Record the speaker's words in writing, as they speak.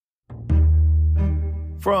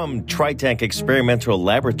From TriTank Experimental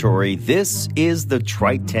Laboratory, this is the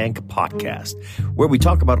TriTank Podcast, where we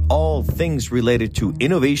talk about all things related to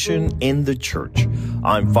innovation in the church.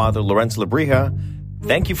 I'm Father Lorenzo Lebrija.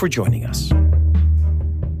 Thank you for joining us.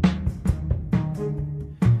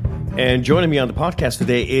 And joining me on the podcast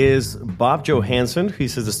today is Bob Johansen.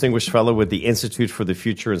 He's a distinguished fellow with the Institute for the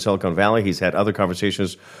Future in Silicon Valley. He's had other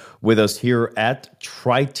conversations with us here at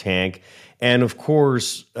TriTank. And of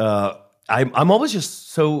course, I'm always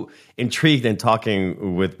just so intrigued in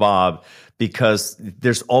talking with Bob because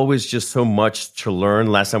there's always just so much to learn.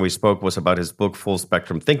 Last time we spoke was about his book, Full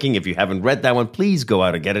Spectrum Thinking. If you haven't read that one, please go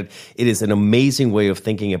out and get it. It is an amazing way of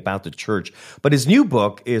thinking about the church. But his new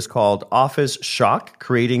book is called Office Shock,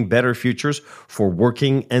 Creating Better Futures for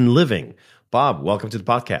Working and Living. Bob, welcome to the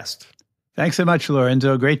podcast. Thanks so much,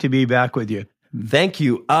 Lorenzo. Great to be back with you. Thank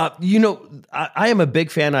you. I am a big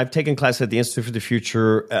fan. I've taken classes at the Institute for the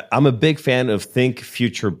Future. I'm a big fan of Think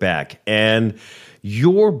Future Back. And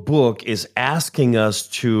your book is asking us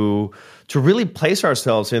to really place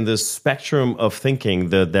ourselves in this spectrum of thinking,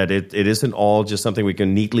 that it isn't all just something we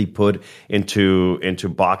can neatly put into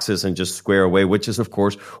boxes and just square away, which is, of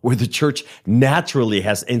course, where the church naturally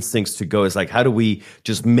has instincts to go. It's like, how do we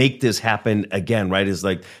just make this happen again, right? It's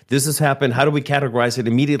like, this has happened. How do we categorize it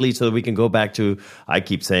immediately so that we can go back to, I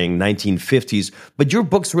keep saying, 1950s. But your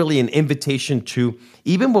book's really an invitation to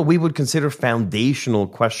even what we would consider foundational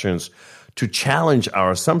questions to challenge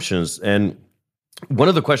our assumptions. And one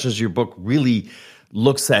of the questions your book really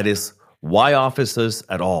looks at is, why offices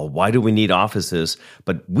at all? Why do we need offices?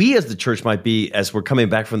 But we as the church might be, as we're coming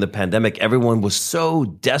back from the pandemic, everyone was so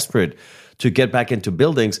desperate to get back into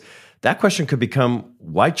buildings. That question could become,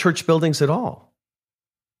 why church buildings at all?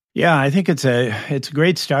 Yeah, I think it's a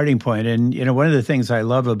great starting point. And, one of the things I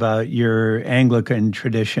love about your Anglican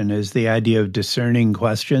tradition is the idea of discerning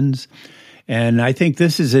questions. And I think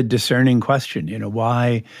this is a discerning question,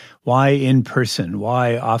 why in person,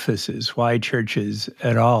 why offices, why churches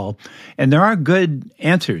at all? And there are good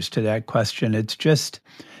answers to that question. It's just,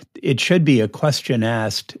 it should be a question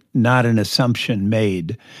asked, not an assumption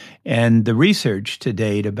made. And the research to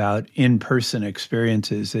date about in-person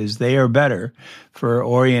experiences is they are better for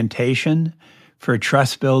orientation, for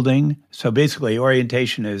trust building. So basically,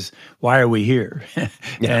 orientation is, why are we here?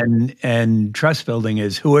 Yeah. And trust building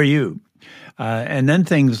is, who are you? And then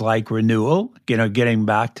things like renewal, getting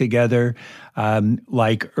back together,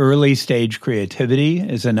 like early stage creativity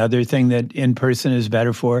is another thing that in person is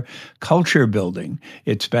better for. Culture building,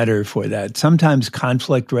 it's better for that. Sometimes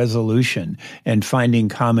conflict resolution and finding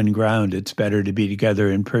common ground, it's better to be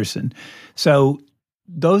together in person. So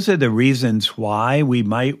those are the reasons why we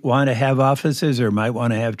might want to have offices or might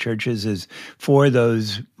want to have churches, is for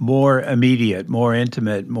those more immediate, more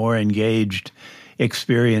intimate, more engaged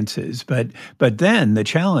experiences. But then the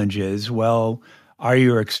challenge is, well, are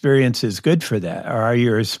your experiences good for that? Or are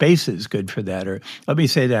your spaces good for that? Or let me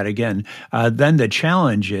say that again. Then the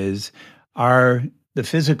challenge is, are the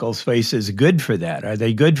physical spaces good for that? Are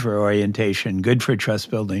they good for orientation, good for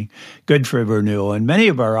trust building, good for renewal? And many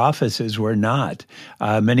of our offices were not.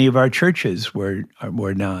 Many of our churches were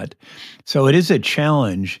not. So it is a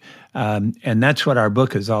challenge. And that's what our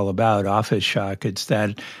book is all about, Office Shock. It's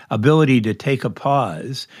that ability to take a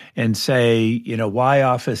pause and say, why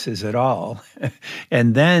offices at all?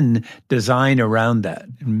 And then design around that.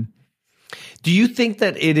 Do you think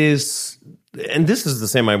that it is, and this is the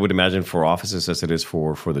same, I would imagine, for offices as it is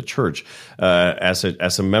for the church,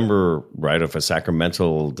 as a member, right, of a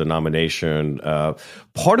sacramental denomination,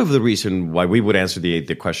 part of the reason why we would answer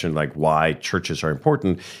the question, like why churches are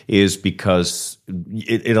important, is because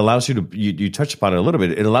it allows you to, you touched upon it a little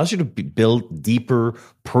bit, it allows you to build deeper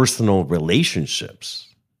personal relationships.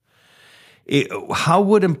 How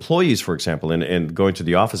would employees, for example, and going to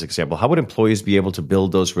the office example, how would employees be able to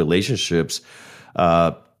build those relationships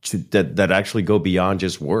that actually go beyond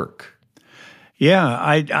just work? Yeah,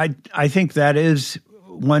 I think that is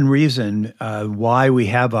one reason why we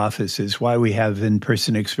have offices, why we have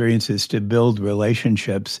in-person experiences, to build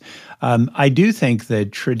relationships. I do think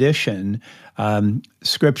that tradition,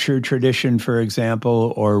 scripture tradition, for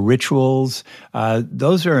example, or rituals,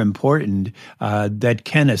 those are important, that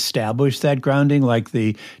can establish that grounding. Like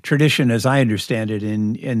the tradition, as I understand it,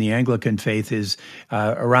 in the Anglican faith is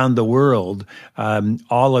around the world,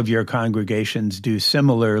 all of your congregations do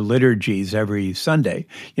similar liturgies every Sunday.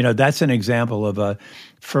 That's an example of a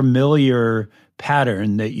familiar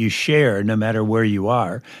pattern that you share no matter where you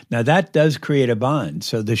are. Now that does create a bond.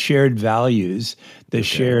 So the shared values, the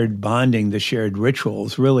shared bonding, the shared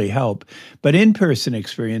rituals really help. But in-person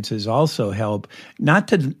experiences also help, not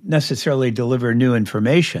to necessarily deliver new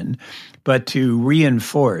information, but to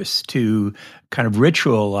reinforce, to kind of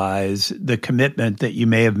ritualize the commitment that you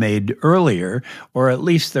may have made earlier, or at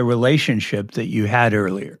least the relationship that you had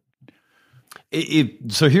earlier.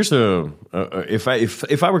 So here's if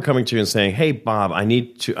I were coming to you and saying, "Hey, Bob, I'm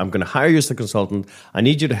going to hire you as a consultant. I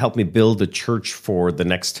need you to help me build the church for the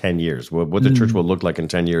next 10 years. What the church will look like in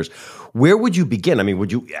 10 years." Where would you begin? I mean,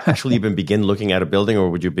 would you actually even begin looking at a building, or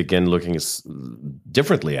would you begin looking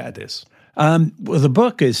differently at this? Well, the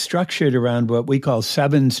book is structured around what we call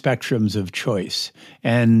 7 spectrums of choice,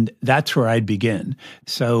 and that's where I'd begin.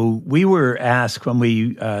 So we were asked when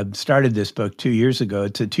we started this book 2 years ago,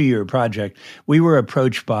 it's a 2-year project, we were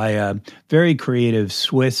approached by a very creative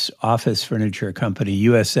Swiss office furniture company,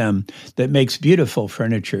 USM, that makes beautiful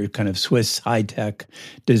furniture, kind of Swiss high-tech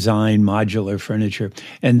design, modular furniture.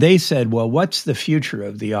 And they said, well, what's the future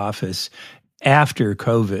of the office after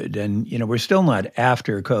COVID? And, we're still not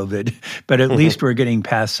after COVID, but at least we're getting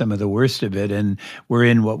past some of the worst of it. And we're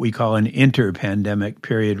in what we call an inter-pandemic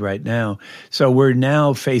period right now. So we're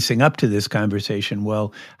now facing up to this conversation.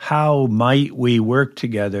 Well, how might we work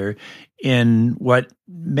together in what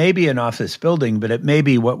may be an office building, but it may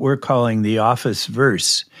be what we're calling the office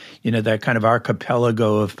verse, that kind of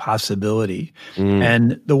archipelago of possibility.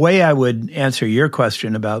 And the way I would answer your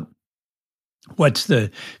question about what's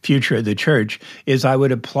the future of the church is I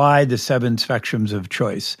would apply the 7 spectrums of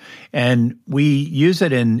choice. And we use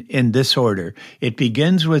it in this order. It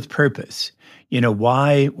begins with purpose.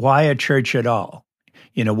 Why a church at all?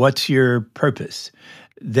 What's your purpose?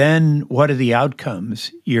 Then what are the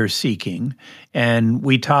outcomes you're seeking? And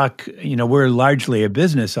we talk, we're largely a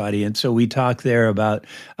business audience, so we talk there about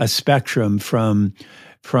a spectrum from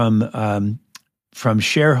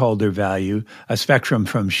shareholder value, a spectrum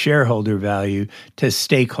from shareholder value to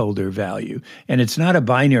stakeholder value. And it's not a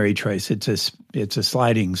binary choice. It's a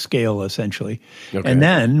sliding scale, essentially. Okay. And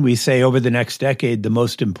then we say over the next decade, the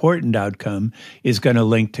most important outcome is going to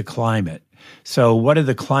link to climate. So what are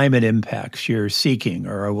the climate impacts you're seeking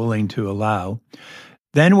or are willing to allow?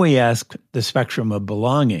 Then we ask the spectrum of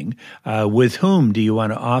belonging. With whom do you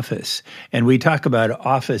want to office? And we talk about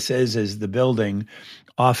offices as the building,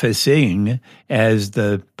 officing as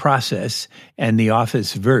the process, and the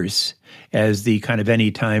office verse as the kind of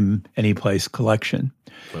anytime, anyplace collection.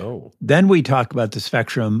 Oh. Then we talk about the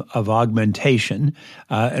spectrum of augmentation.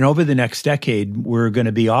 And over the next decade, we're going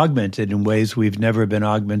to be augmented in ways we've never been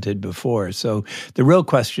augmented before. So the real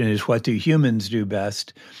question is, what do humans do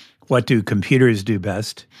best? What do computers do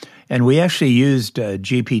best? And we actually used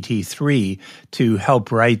GPT-3 to help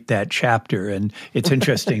write that chapter. And it's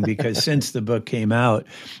interesting because since the book came out,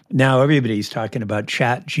 now everybody's talking about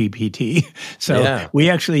Chat GPT. So we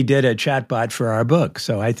actually did a chatbot for our book.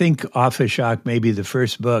 So I think Office Shock may be the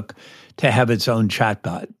first book to have its own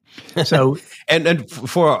chatbot. So, and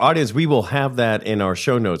for our audience, we will have that in our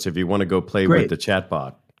show notes if you want to go play with the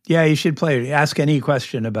chatbot. Yeah, you should play it. Ask any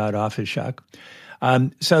question about Office Shock.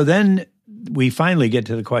 So then we finally get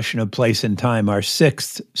to the question of place and time, our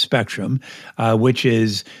 6th spectrum, which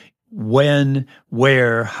is when,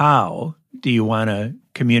 where, how do you want to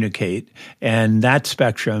communicate? And that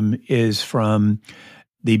spectrum is from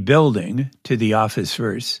the building to the office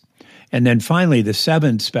verse. And then finally, the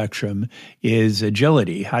 7th spectrum is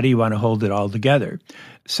agility. How do you want to hold it all together?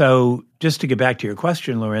 So just to get back to your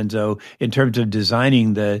question, Lorenzo, in terms of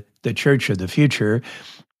designing the church of the future,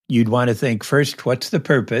 you'd want to think first, what's the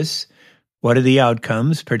purpose? What are the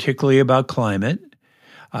outcomes, particularly about climate?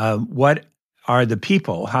 What are the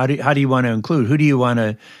people? How do you want to include? Who do you want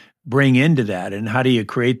to bring into that? And how do you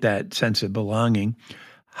create that sense of belonging?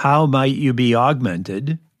 How might you be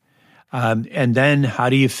augmented? And then how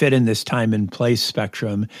do you fit in this time and place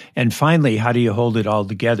spectrum? And finally, how do you hold it all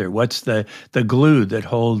together? What's the glue that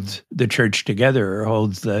holds the church together or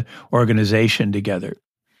holds the organization together?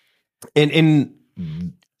 And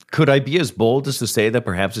could I be as bold as to say that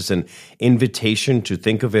perhaps it's an invitation to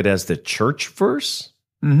think of it as the Churchverse?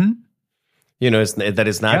 Mm-hmm. That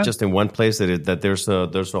it's not just in one place. That there's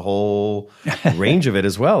a whole range of it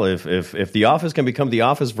as well. If the office can become the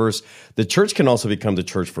office verse, the church can also become the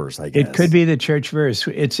Churchverse. I guess it could be the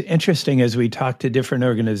Churchverse. It's interesting as we talk to different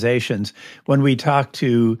organizations. When we talk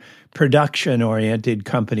to production-oriented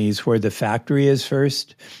companies where the factory is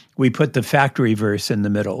first, we put the factory verse in the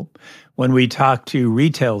middle. When we talk to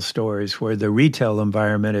retail stores where the retail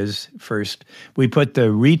environment is first, we put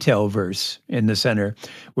the retail verse in the center.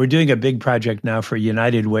 We're doing a big project now for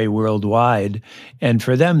United Way Worldwide, and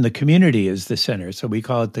for them, the community is the center. So we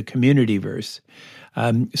call it the community verse.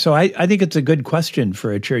 So I think it's a good question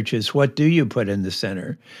for a church is what do you put in the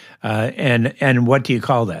center? And what do you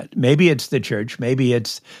call that? Maybe it's the church. Maybe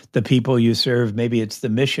it's the people you serve. Maybe it's the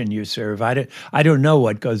mission you serve. I don't know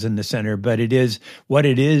what goes in the center, but it is what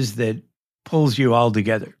it is that pulls you all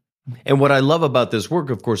together. And what I love about this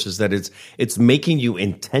work, of course, is that it's making you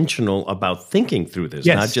intentional about thinking through this,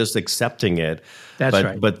 Yes. not just accepting it, That's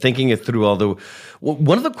right. but thinking it through.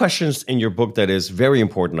 One of the questions in your book that is very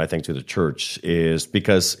important, I think, to the church is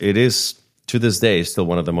because it is, to this day, still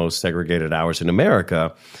one of the most segregated hours in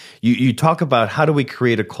America. You talk about how do we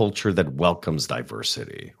create a culture that welcomes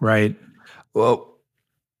diversity? Right. Well,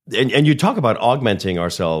 and you talk about augmenting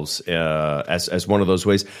ourselves as one of those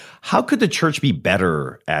ways. How could the church be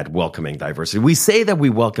better at welcoming diversity? We say that we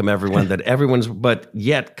welcome everyone, but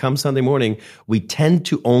yet come Sunday morning, we tend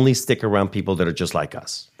to only stick around people that are just like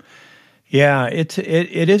us. Yeah, it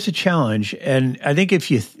is a challenge, and I think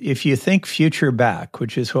if you think future back,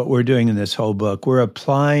 which is what we're doing in this whole book, we're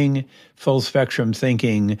applying full spectrum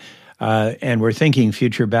thinking. And we're thinking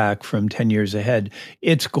future back from 10 years ahead.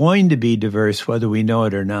 It's going to be diverse whether we know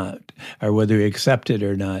it or not, or whether we accept it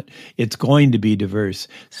or not. It's going to be diverse.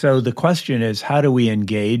 So the question is, how do we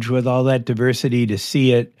engage with all that diversity to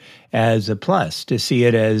see it as a plus, to see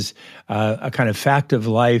it as a kind of fact of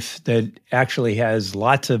life that actually has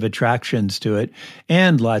lots of attractions to it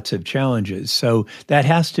and lots of challenges? So that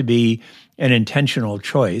has to be an intentional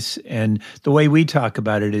choice. And the way we talk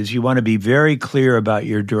about it is you want to be very clear about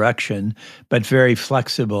your direction, but very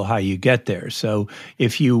flexible how you get there. So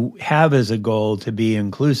if you have as a goal to be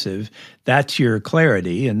inclusive, that's your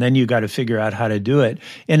clarity. And then you got to figure out how to do it.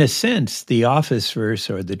 In a sense, the office verse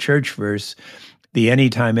or the church verse, the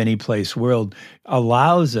anytime, anyplace world,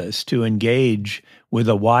 allows us to engage with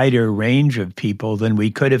a wider range of people than we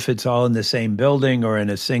could if it's all in the same building or in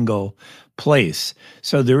a single place.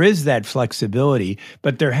 So there is that flexibility,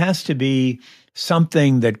 but there has to be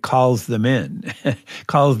something that calls them in,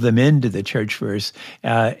 calls them into the Churchverse.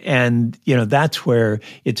 And, that's where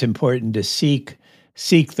it's important to seek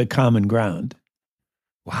the common ground.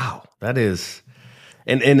 Wow, that is...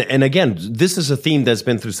 And again, this is a theme that's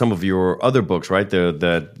been through some of your other books, right?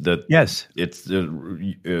 Yes, it's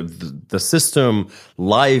the system,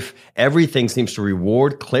 life, everything seems to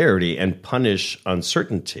reward clarity and punish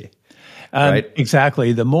uncertainty. Right?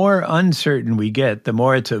 Exactly. The more uncertain we get, the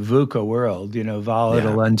more it's a VUCA world,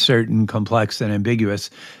 volatile, uncertain, complex, and ambiguous.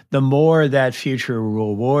 The more that future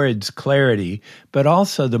rewards clarity, but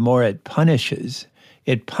also the more it punishes.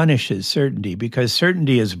 It punishes certainty because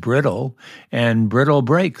certainty is brittle and brittle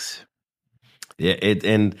breaks. Yeah,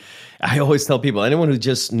 and I always tell people, anyone who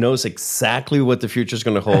just knows exactly what the future is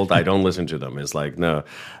going to hold, I don't listen to them. It's like, no,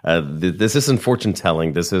 this isn't fortune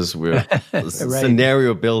telling. This is Right.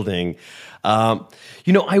 scenario building.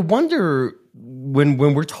 I wonder when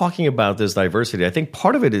we're talking about this diversity, I think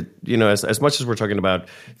part of it, as much as we're talking about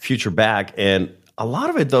future back, and a lot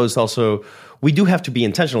of it, though, is also we do have to be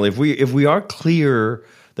intentional. If we are clear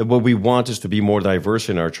that what we want is to be more diverse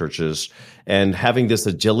in our churches and having this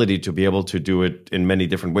agility to be able to do it in many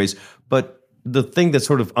different ways. But the thing that's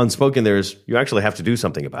sort of unspoken there is you actually have to do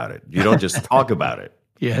something about it. You don't just talk about it.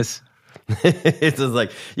 Yes. It's just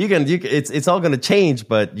like it's all going to change,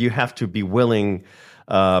 but you have to be willing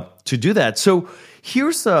to do that. So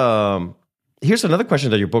here's another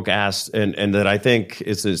question that your book asks, and that I think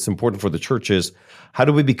is important for the church is, how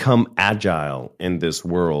do we become agile in this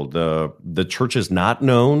world? The church is not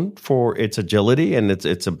known for its agility and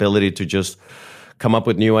its ability to just come up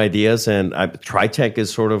with new ideas. And TriTech is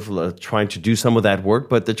sort of trying to do some of that work,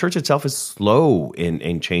 but the church itself is slow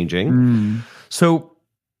in changing. So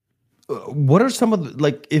what are some of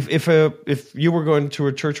if you were going to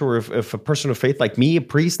a church, or if a person of faith like me, a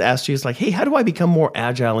priest, asked you, it's like, hey, how do I become more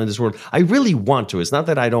agile in this world? I really want to. It's not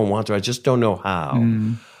that I don't want to. I just don't know how.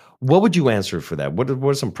 What would you answer for that? What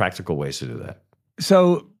are some practical ways to do that?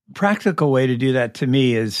 So practical way to do that to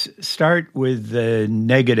me is start with the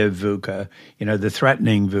negative VUCA, the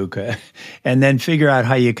threatening VUCA, and then figure out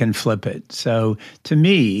how you can flip it. So to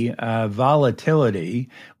me, volatility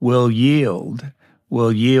will yield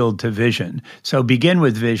to vision. So begin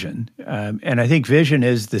with vision. And I think vision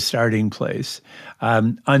is the starting place.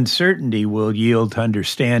 Uncertainty will yield to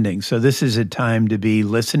understanding. So this is a time to be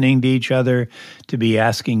listening to each other, to be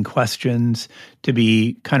asking questions, to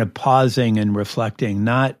be kind of pausing and reflecting,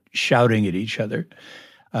 not shouting at each other.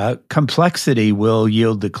 complexity will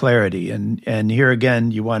yield the clarity. And here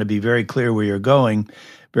again, you want to be very clear where you're going,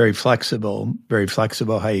 very flexible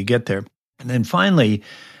how you get there. And then finally,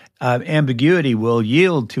 ambiguity will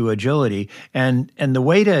yield to agility. And the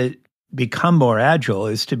way to become more agile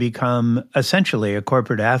is to become essentially a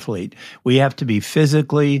corporate athlete. We have to be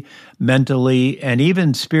physically, mentally, and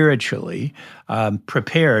even spiritually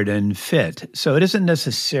prepared and fit. So it isn't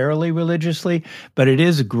necessarily religiously, but it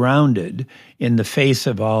is grounded in the face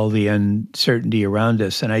of all the uncertainty around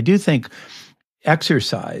us. And I do think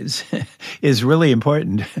exercise is really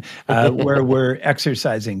important, where we're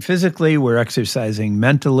exercising physically, we're exercising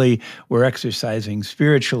mentally, we're exercising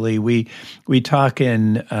spiritually. We talk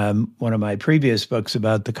in one of my previous books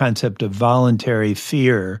about the concept of voluntary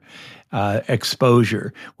fear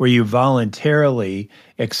exposure, where you voluntarily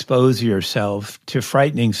expose yourself to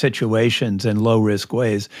frightening situations in low-risk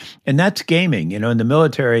ways. And that's gaming. In the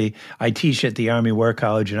military, I teach at the Army War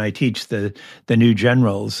College, and I teach the new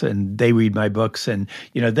generals, and they read my books, and,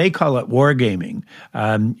 they call it wargaming.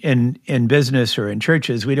 In business or in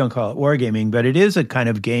churches, we don't call it wargaming, but it is a kind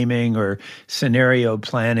of gaming or scenario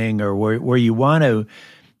planning, or where you want to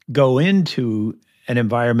go into an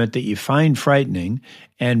environment that you find frightening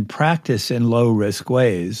and practice in low-risk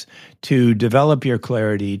ways to develop your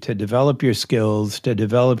clarity, to develop your skills, to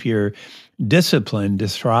develop your discipline to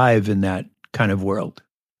thrive in that kind of world.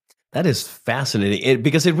 That is fascinating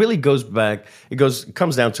because it really goes back, it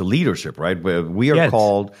comes down to leadership, right? Where we are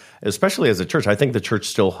called, especially as a church, I think the church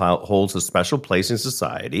still holds a special place in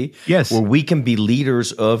society. Yes. Where we can be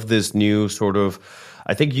leaders of this new sort of,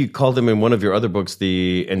 I think you called them in one of your other books,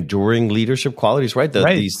 the enduring leadership qualities, right?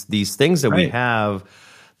 These things that we have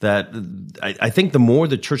that I think the more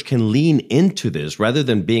the church can lean into this rather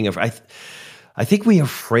than being afraid. I think we're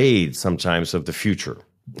afraid sometimes of the future.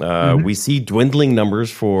 We see dwindling numbers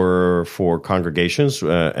for congregations,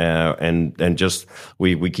 and just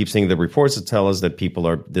we keep seeing the reports that tell us that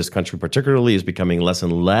this country particularly is becoming less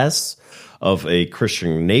and less of a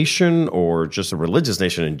Christian nation or just a religious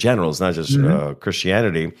nation in general. It's not just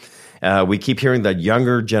Christianity. We keep hearing that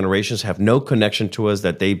younger generations have no connection to us,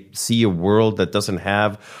 that they see a world that doesn't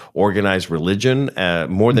have organized religion,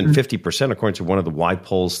 more than 50%, according to one of the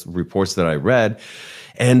YPulse reports that I read.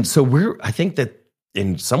 And so I think that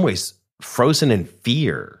in some ways frozen in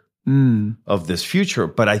fear of this future.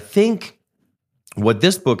 But I think what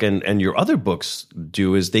this book and your other books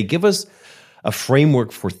do is they give us a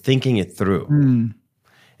framework for thinking it through.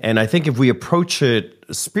 And I think if we approach it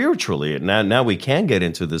spiritually, and now we can get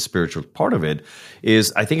into the spiritual part of it,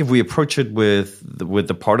 is I think if we approach it with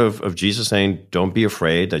the part of Jesus saying, don't be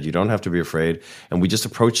afraid, that you don't have to be afraid, and we just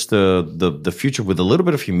approach the future with a little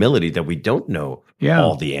bit of humility that we don't know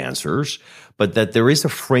all the answers, but that there is a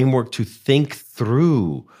framework to think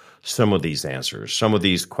through some of these answers, some of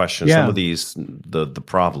these questions, some of these the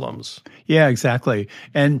problems. Yeah, exactly.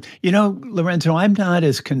 And Lorenzo, I'm not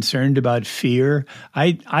as concerned about fear.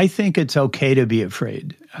 I think it's okay to be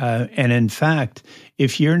afraid. And in fact,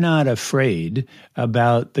 if you're not afraid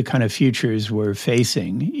about the kind of futures we're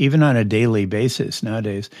facing, even on a daily basis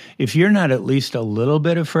nowadays, if you're not at least a little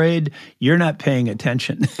bit afraid, you're not paying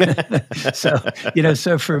attention.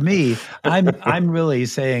 So for me, I'm really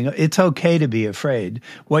saying it's okay to be afraid.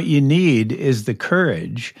 What you need is the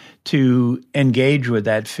courage to engage with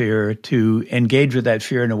that fear,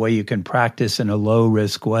 in a way you can practice in a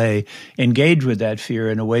low-risk way, engage with that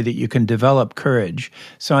fear in a way that you can develop courage.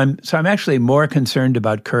 So I'm actually more concerned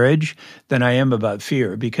about courage than I am about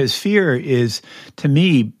fear, because fear is, to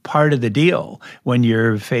me, part of the deal when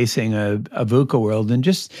you're facing a VUCA world. And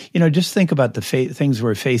just think about the things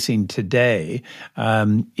we're facing today,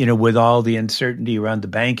 with all the uncertainty around the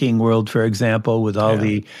banking world, for example, with all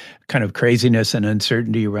the kind of craziness and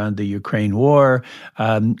uncertainty around the Ukraine war,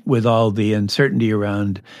 with all the uncertainty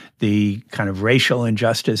around the kind of racial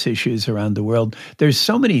injustice issues around the world. There's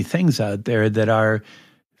so many things out there that are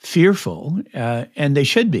fearful, and they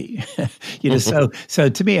should be. So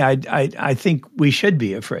to me, I think we should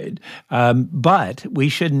be afraid, but we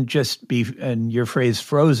shouldn't just be. And your phrase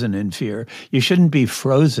 "frozen in fear," you shouldn't be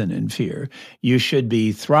frozen in fear. You should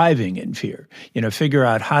be thriving in fear. Figure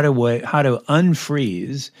out how to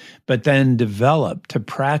unfreeze, but then develop to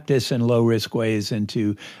practice in low risk ways and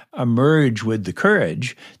to emerge with the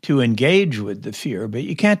courage to engage with the fear. But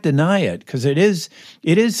you can't deny it, because it is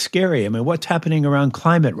scary. I mean, what's happening around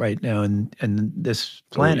climate right now in this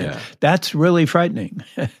planet, that's really frightening.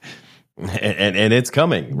 And it's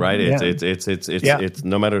coming, right? It's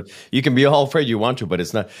no matter, you can be all afraid you want to, but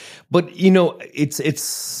it's not. But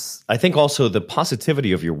it's I think also the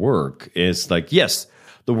positivity of your work is like, yes,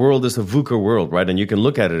 the world is a VUCA world, right? And you can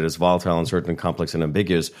look at it as volatile, uncertain, complex, and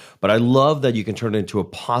ambiguous. But I love that you can turn it into a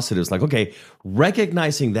positive. It's like, okay,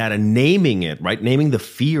 recognizing that and naming it, right? Naming the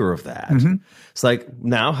fear of that. Mm-hmm. It's like,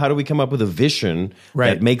 now how do we come up with a vision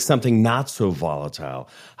that makes something not so volatile?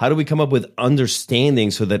 How do we come up with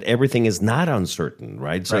understanding so that everything is not uncertain,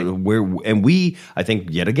 right? So we, I think,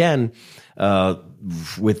 yet again,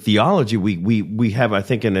 with theology, we have, I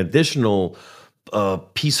think, an additional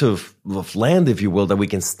piece of land, if you will, that we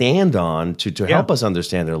can stand on to help us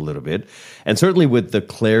understand it a little bit. And certainly with the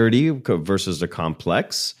clarity versus the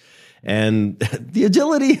complex and the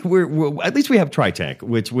agility, we're at least we have TriTech,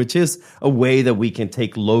 which is a way that we can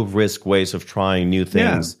take low risk ways of trying new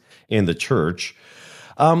things in the church.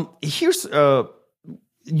 Here's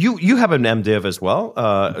you have an MDiv as well.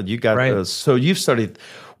 You got so you've studied.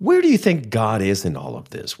 Where do you think God is in all of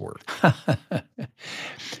this work?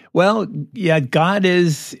 Well, God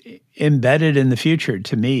is embedded in the future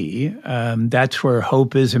to me. That's where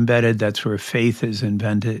hope is embedded. That's where faith is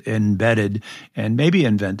embedded, and maybe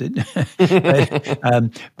invented.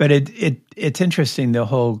 But it's interesting, the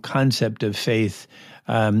whole concept of faith.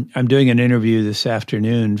 I'm doing an interview this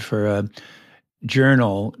afternoon for a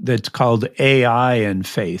journal that's called AI and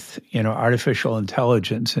Faith, artificial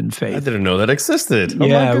intelligence and faith. I didn't know that existed.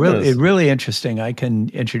 Really interesting. I can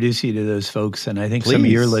introduce you to those folks, and I think some of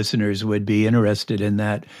your listeners would be interested in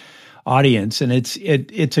that audience. And it's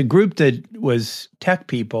a group that was tech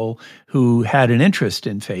people who had an interest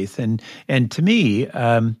in faith, and to me,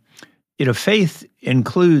 faith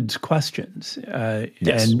includes questions.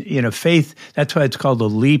 And faith, that's why it's called a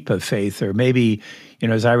leap of faith, or maybe,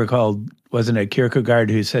 as I recall, wasn't it Kierkegaard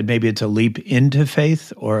who said maybe it's a leap into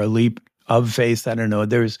faith or a leap of faith? I don't know.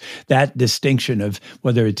 There's that distinction of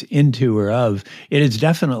whether it's into or of. It is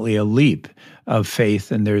definitely a leap of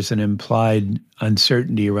faith, and there's an implied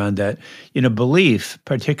uncertainty around that. Belief,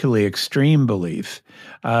 particularly extreme belief,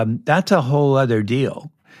 that's a whole other deal.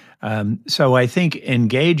 So I think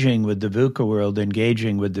engaging with the VUCA world,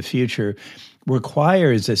 engaging with the future,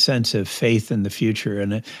 requires a sense of faith in the future.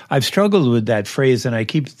 And I've struggled with that phrase, and I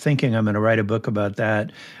keep thinking I'm going to write a book about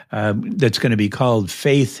that that's going to be called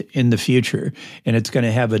Faith in the Future, and it's going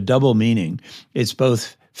to have a double meaning. It's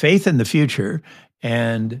both faith in the future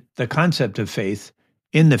and the concept of faith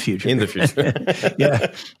in the future. In the future.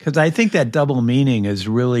 Yeah, because I think that double meaning is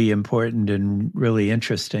really important and really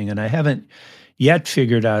interesting, and I haven't yet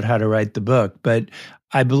figured out how to write the book, but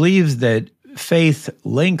I believe that faith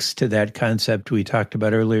links to that concept we talked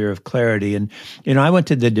about earlier of clarity. And, I went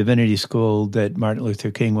to the divinity school that Martin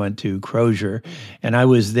Luther King went to, Crozier, and I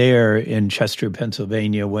was there in Chester,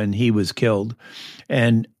 Pennsylvania when he was killed.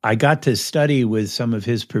 And I got to study with some of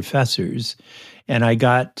his professors, and I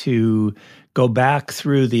got to go back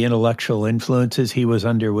through the intellectual influences he was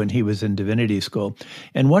under when he was in divinity school.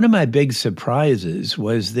 And one of my big surprises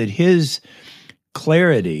was that his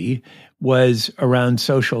clarity was around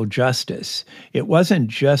social justice. It wasn't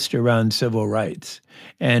just around civil rights.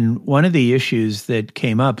 And one of the issues that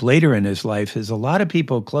came up later in his life is a lot of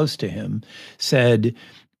people close to him said,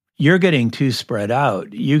 you're getting too spread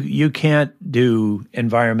out. You can't do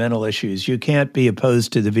environmental issues. You can't be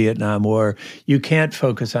opposed to the Vietnam War. You can't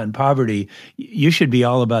focus on poverty. You should be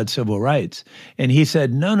all about civil rights. And he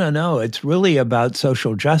said, no, it's really about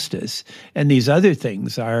social justice. And these other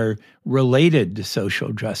things are related to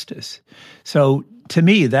social justice. So to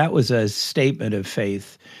me, that was a statement of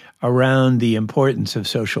faith around the importance of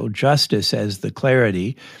social justice as the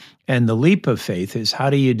clarity. And the leap of faith is, how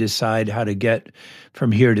do you decide how to get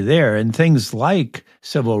from here to there? And things like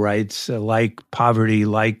civil rights, like poverty,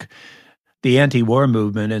 like the anti-war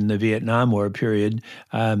movement in the Vietnam War period,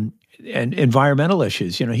 and environmental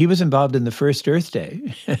issues. He was involved in the first Earth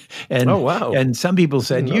Day. And, oh, wow. And some people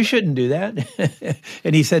said, you shouldn't do that.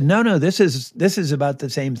 And he said, no, this is about the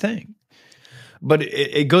same thing. But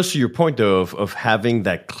it goes to your point, though, of having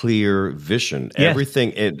that clear vision. Yes.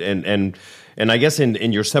 Everything, and I guess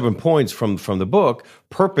in your 7 points from the book,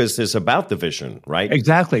 purpose is about the vision, right?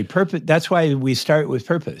 Exactly. Purpose. That's why we start with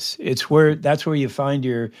purpose. That's where you find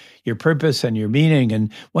your purpose and your meaning.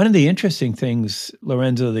 And one of the interesting things,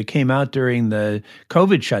 Lorenzo, that came out during the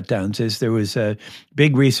COVID shutdowns is there was a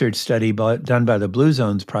big research study done by the Blue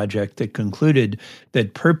Zones Project that concluded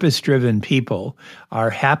that purpose-driven people are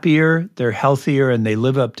happier, they're healthier, and they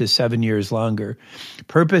live up to 7 years longer.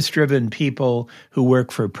 Purpose-driven people who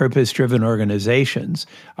work for purpose-driven organizations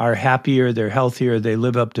are happier, they're healthier, they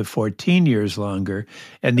live up to 14 years longer,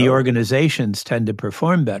 and the organizations tend to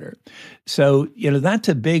perform better. So, that's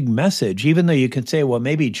a big message, even though you can say, well,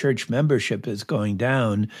 maybe church membership is going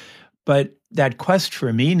down, but that quest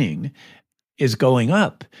for meaning is going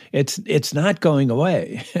up. It's not going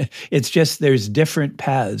away. It's just there's different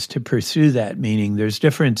paths to pursue that meaning. There's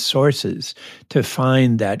different sources to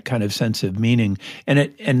find that kind of sense of meaning.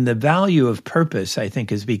 And the value of purpose, I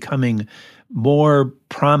think, is becoming more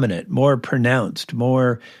prominent, more pronounced,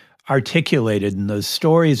 more articulated. And those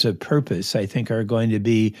stories of purpose, I think, are going to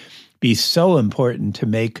be so important to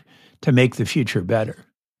make the future better.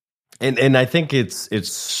 And I think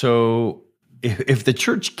it's so, if the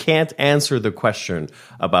church can't answer the question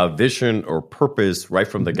about vision or purpose right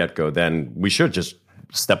from the get-go, then we should just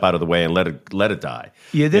step out of the way and let it die.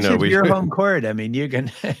 Yeah, this is your home court. I mean, you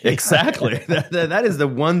can exactly. That is the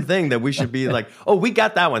one thing that we should be like, oh, we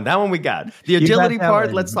got that one. That one we got. The agility part,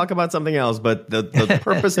 one. Let's talk about something else. But the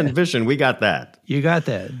purpose and vision, we got that. You got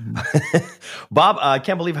that. Bob, I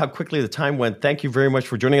can't believe how quickly the time went. Thank you very much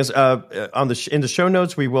for joining us. In the show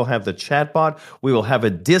notes, we will have the chatbot. We will have a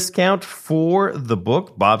discount for the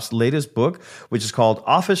book, Bob's latest book, which is called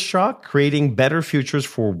Office Shock: Creating Better Futures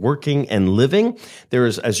for Working and Living. There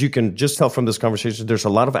is, as you can just tell from this conversation, there's a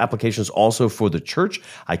lot of applications also for the church.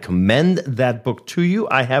 I commend that book to you.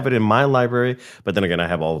 I have it in my library, but then again, I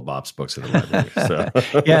have all of Bob's books in the library. So.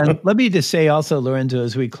 Yeah, and let me just say also, Lorenzo,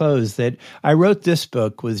 as we close, that I wrote this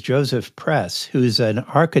book with Joseph Press, who's an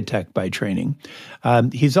architect by training.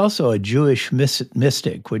 He's also a Jewish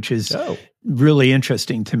mystic, which is really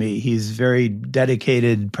interesting to me. He's a very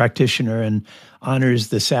dedicated practitioner and honors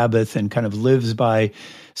the Sabbath and kind of lives by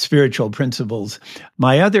spiritual principles.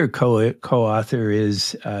 My other co-author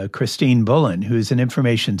is Christine Bullen, who's an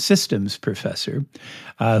information systems professor,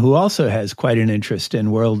 who also has quite an interest in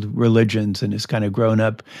world religions and has kind of grown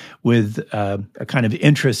up with a kind of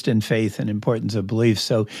interest in faith and importance of belief.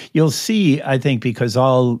 So you'll see, I think, because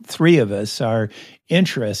all three of us are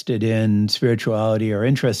interested in spirituality or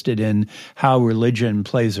interested in how religion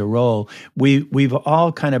plays a role, we've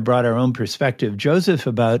all kind of brought our own perspective. Joseph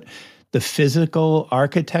about the physical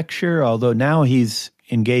architecture, although now he's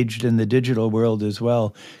engaged in the digital world as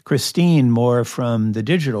well. Christine more from the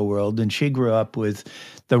digital world, and she grew up with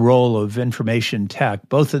the role of information tech.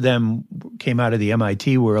 Both of them came out of the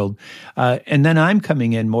MIT world. And then I'm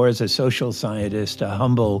coming in more as a social scientist, a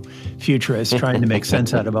humble futurist, trying to make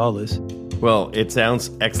sense out of all this. Well, it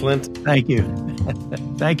sounds excellent. Thank you.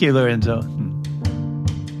 Thank you, Lorenzo.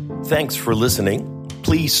 Thanks for listening.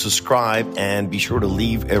 Please subscribe and be sure to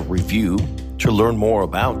leave a review. To learn more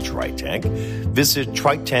about TriTank, visit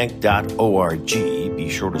tritank.org. Be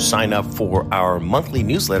sure to sign up for our monthly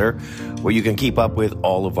newsletter where you can keep up with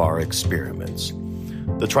all of our experiments.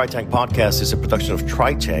 The TriTank podcast is a production of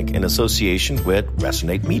TriTank in association with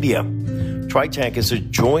Resonate Media. TriTank is a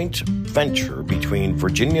joint venture between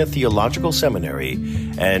Virginia Theological Seminary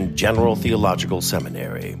and General Theological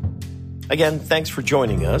Seminary. Again, thanks for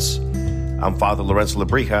joining us. I'm Father Lorenzo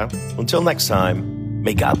Lebrija. Until next time,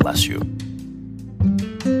 may God bless you.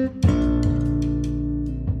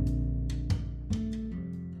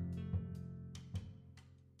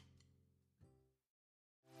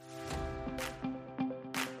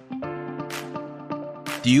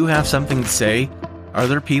 Do you have something to say? Are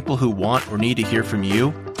there people who want or need to hear from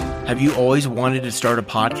you? Have you always wanted to start a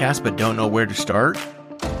podcast but don't know where to start?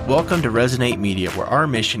 Welcome to Resonate Media, where our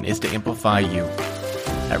mission is to amplify you.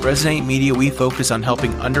 At Resonate Media, we focus on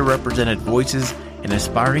helping underrepresented voices and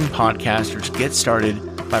aspiring podcasters get started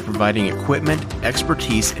by providing equipment,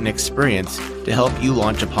 expertise, and experience to help you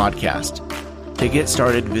launch a podcast. To get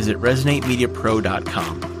started, visit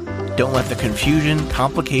ResonateMediaPro.com. Don't let the confusion,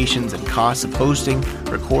 complications, and costs of hosting,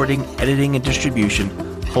 recording, editing, and distribution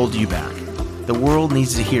hold you back. The world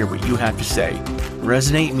needs to hear what you have to say.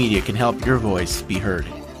 Resonate Media can help your voice be heard.